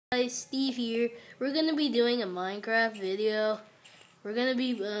Guys, Steve here. We're gonna be doing a Minecraft video. We're gonna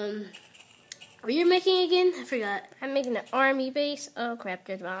be what are you making again? I forgot. I'm making an army base. Oh crap,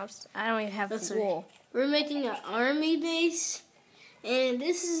 good mobs. I don't even have wool. We're making an army base, and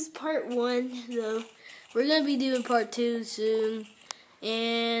this is part 1 though. We're gonna be doing part 2 soon,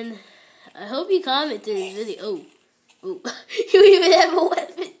 and I hope you comment to this video. Oh, you even have a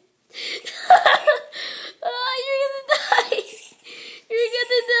weapon.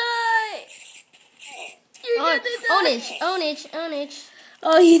 Ownage.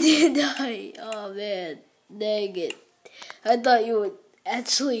 Oh, you did die. Oh, man. Dang it. I thought you would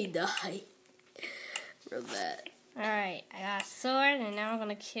actually die from that. Alright, I got a sword, and now I'm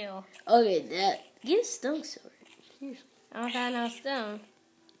gonna kill. Okay, get a stone sword. Seriously. I don't got no stone.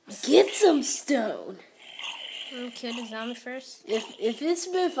 Get some stone. I'm gonna kill the zombie first. If it's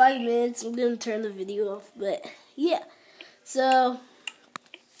been 5 minutes, I'm gonna turn the video off. But, yeah. So...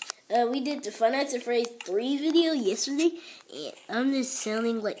 we did the Five Nights at Freddy's 3 video yesterday, and I'm just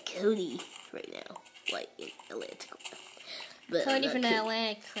sounding like Cody right now, like in Atlantic Craft. But Cody from the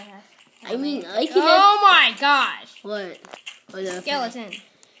Atlantic Craft. I mean, I can. Oh my gosh! What? Skeleton.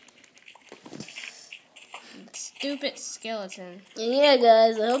 Stupid skeleton. And yeah,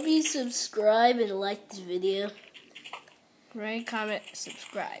 guys, I hope you subscribe and like this video. Rate, comment,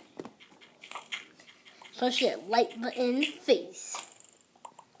 subscribe. Push that like button in the face.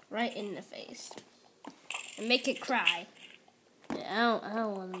 Right in the face. And make it cry. Yeah, I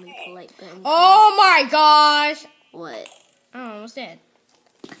don't want to make a like button. Oh my gosh! What? Oh, I'm almost dead.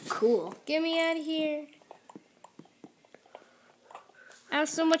 Cool. Get me out of here. I have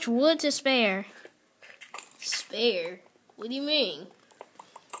so much wood to spare. Spare? What do you mean?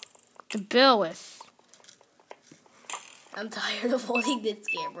 To build with. I'm tired of holding this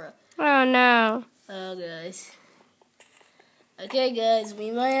camera. Oh no. Oh, guys. Okay, guys, we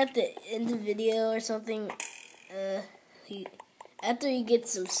might have to end the video or something. After you get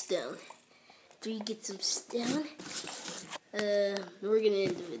some stone. We're gonna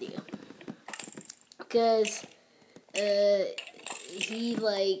end the video. Because,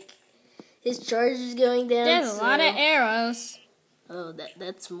 his charge is going down. There's a lot of arrows. Oh,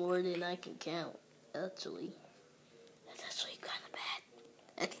 that's more than I can count, actually. That's actually kind of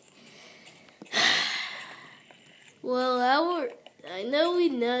bad. Okay. Well, I know we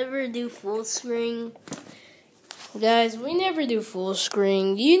never do full screen. Guys, we never do full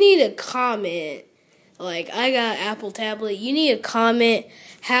screen. You need a comment. Like, I got Apple tablet. You need a comment.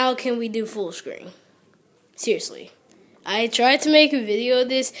 How can we do full screen? Seriously. I tried to make a video of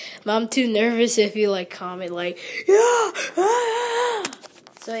this, but I'm too nervous if you, comment, yeah!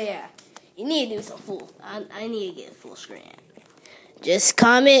 So, yeah. You need to do some full. I need to get full screen. Just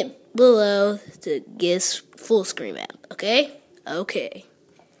comment below to get full screen app, okay? Okay.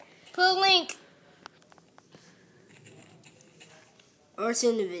 Put a link. Or it's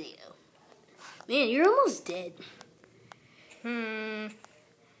in the video. Man, you're almost dead.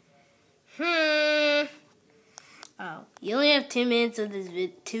 Oh, you only have 2 minutes of this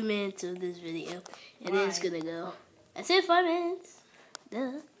 2 minutes of this video, and then it's gonna go. I said 5 minutes.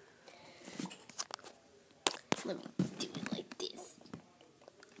 Duh. Let me do it like this.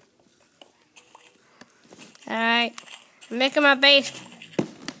 Alright. I'm making my base.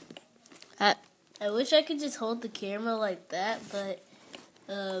 I wish I could just hold the camera like that, but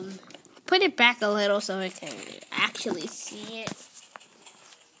put it back a little so I can actually see it.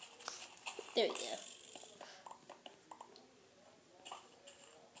 There we go.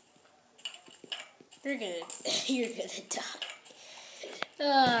 You're gonna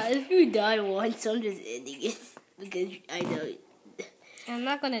die. If you die once, I'm just ending it because I know. I'm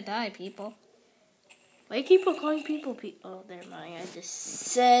not gonna die, people. Why you keep on calling people? Oh, never mind. I just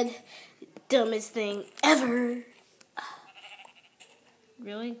said the dumbest thing ever.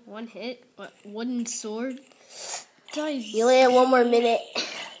 Really? One hit? What? Wooden sword? Dice. You only have 1 more minute.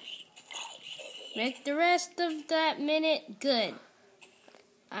 Make the rest of that minute good.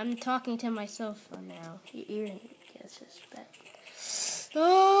 I'm talking to myself for now. You're in disrespect.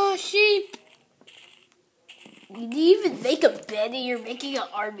 Oh, sheep! You didn't even make a bed and you're making an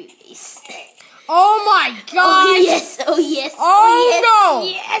army base. Oh my god! Oh yes! Oh yes! Oh,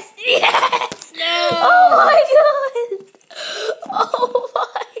 yes. no! Yes! No! Oh my god! Oh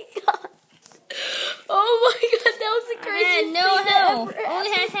my god! Oh my god! That was the craziest no thing health. ever.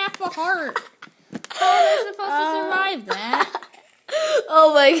 Only had half a heart. How am I supposed to survive that? Oh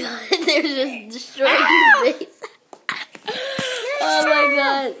my god! They're just destroying your base. Oh my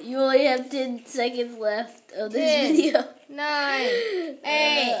god! You only have 10 seconds left of this video. 9,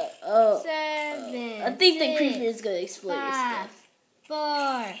 8, 7. I think the creeper is gonna explode your stuff.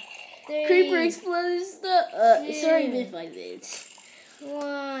 4, 3, Creeper exploded stuff. It's already been 5 minutes. 1.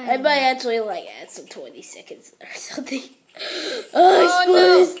 I might actually like add some 20 seconds or something.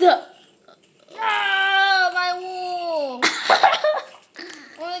 Exploded stuff. Oh, my wool.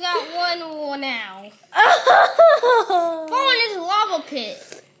 Only got 1 wool now. Fall in this lava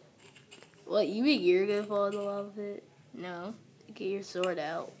pit. What, you think you're gonna fall in the lava pit? No. Get your sword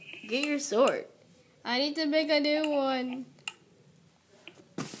out. Get your sword. I need to make a new one.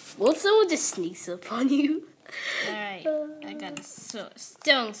 Won't someone just sneaks up on you? Alright, I got a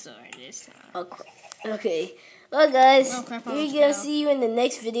stone sword this time. Oh, crap. Okay. Well, guys, Oh, crap, we're almost gonna fell. see you in the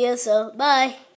next video, so bye.